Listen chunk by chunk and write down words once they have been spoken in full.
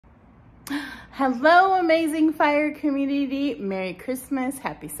Hello, amazing fire community. Merry Christmas,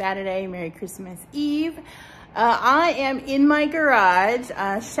 happy Saturday, Merry Christmas Eve. I am in my garage.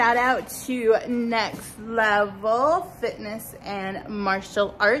 Shout out to Next Level Fitness and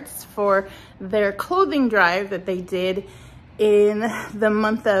Martial Arts for their clothing drive that they did in the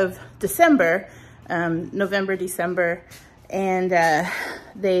month of December, November, December. And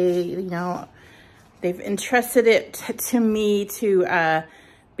they've entrusted it to me to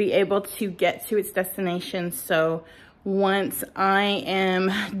be able to get to its destination. So once I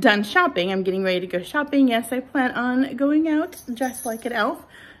am done shopping, I'm getting ready to go shopping. Yes, I plan on going out dressed like an elf.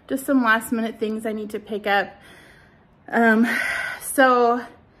 Just some last minute things I need to pick up. Oh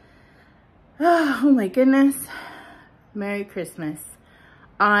my goodness. Merry Christmas.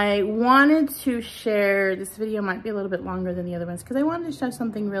 I wanted to share, this video might be a little bit longer than the other ones because I wanted to share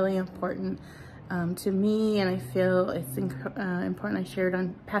something really important to me, and I feel it's important I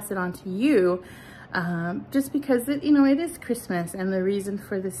pass it on to you, just because it is Christmas and the reason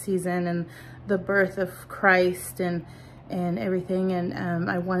for the season and the birth of Christ and everything. And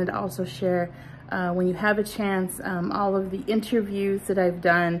I wanted to also share, when you have a chance, all of the interviews that I've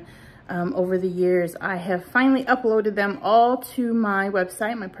done over the years. I have finally uploaded them all to my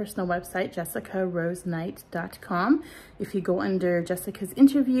website, my personal website, jessicarosenight.com. If you go under Jessica's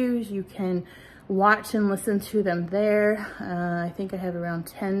interviews, you can watch and listen to them there. I think I have around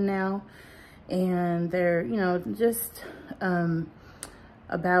 10 now, and they're, just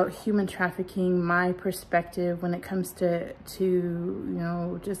about human trafficking, my perspective when it comes to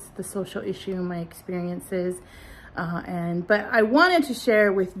just the social issue, my experiences. But I wanted to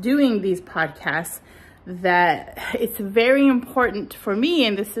share with doing these podcasts that it's very important for me,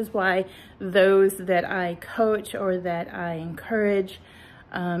 and this is why those that I coach or that I encourage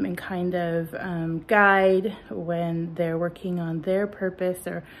and kind of guide when they're working on their purpose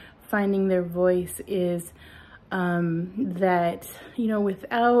or finding their voice is that,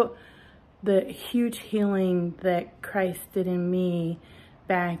 without the huge healing that Christ did in me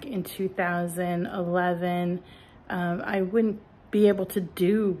back in 2011, I wouldn't be able to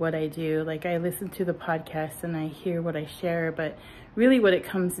do what I do. Like, I listen to the podcast and I hear what I share, but really what it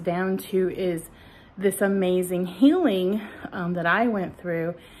comes down to is this amazing healing that I went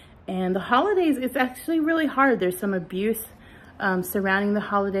through. And the holidays, it's actually really hard. There's some abuse surrounding the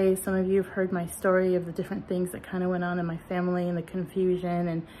holidays. Some of you have heard my story of the different things that kind of went on in my family and the confusion.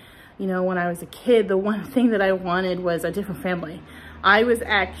 And, when I was a kid, the one thing that I wanted was a different family. I was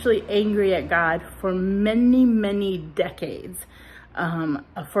actually angry at God for many, many decades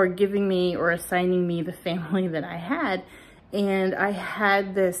for giving me or assigning me the family that I had. And I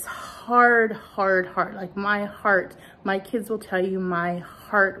had this hard heart. Like, my heart, my kids will tell you, my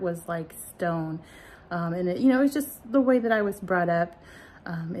heart was like stone. And it, it's just the way that I was brought up.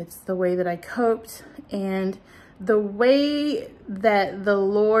 It's the way that I coped, and the way that the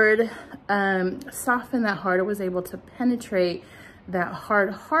Lord softened that heart. It was able to penetrate that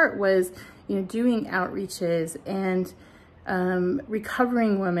hard heart was, doing outreaches and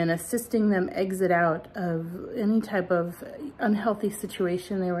recovering women, assisting them exit out of any type of unhealthy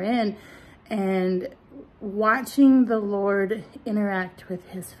situation they were in, and watching the Lord interact with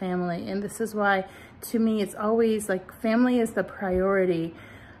his family. And this is why, to me, it's always like family is the priority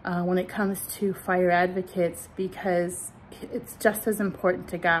when it comes to fire advocates, because it's just as important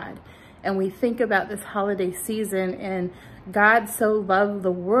to God. And we think about this holiday season, and God so loved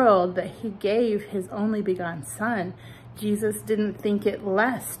the world that he gave his only begotten son. Jesus didn't think it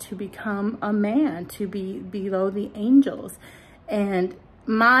less to become a man, to be below the angels. And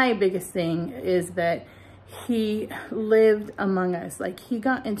my biggest thing is that he lived among us. Like, he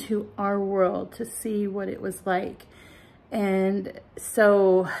got into our world to see what it was like. And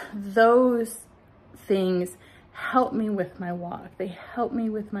so those things help me with my walk. They help me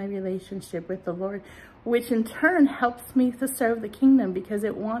with my relationship with the Lord, which in turn helps me to serve the kingdom, because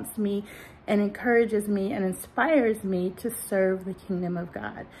it wants me and encourages me and inspires me to serve the kingdom of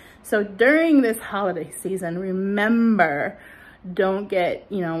God. So during this holiday season, remember, don't get,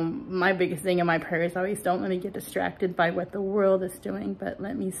 my biggest thing in my prayer is always, don't let me get distracted by what the world is doing, but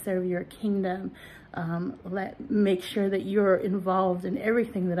let me serve your kingdom. Make sure that you're involved in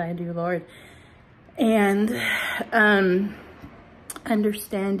everything that I do, Lord. And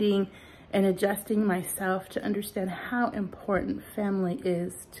understanding and adjusting myself to understand how important family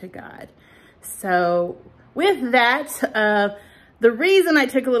is to God. So with that, the reason I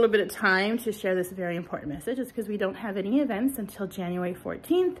took a little bit of time to share this very important message is because we don't have any events until January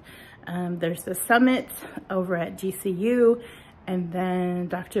 14th. There's the summit over at GCU, and then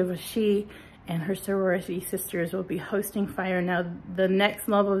Dr. Vashi and her sorority sisters will be hosting Fire. Now, the Next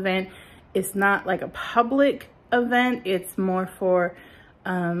Level event it's not like a public event. It's more for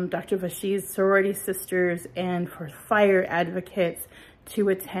Dr. Vashi's sorority sisters and for fire advocates to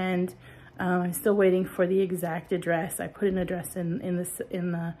attend. I'm still waiting for the exact address. I put an address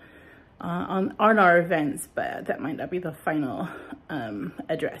on our events, but that might not be the final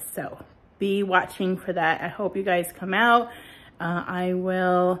address. So be watching for that. I hope you guys come out. I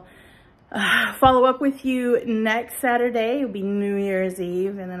will follow up with you next Saturday. It'll be New Year's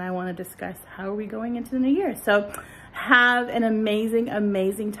Eve, and then I want to discuss how are we going into the new year. So have an amazing,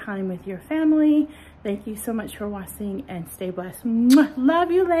 amazing time with your family. Thank you so much for watching, and stay blessed. Mwah.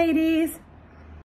 Love you, ladies.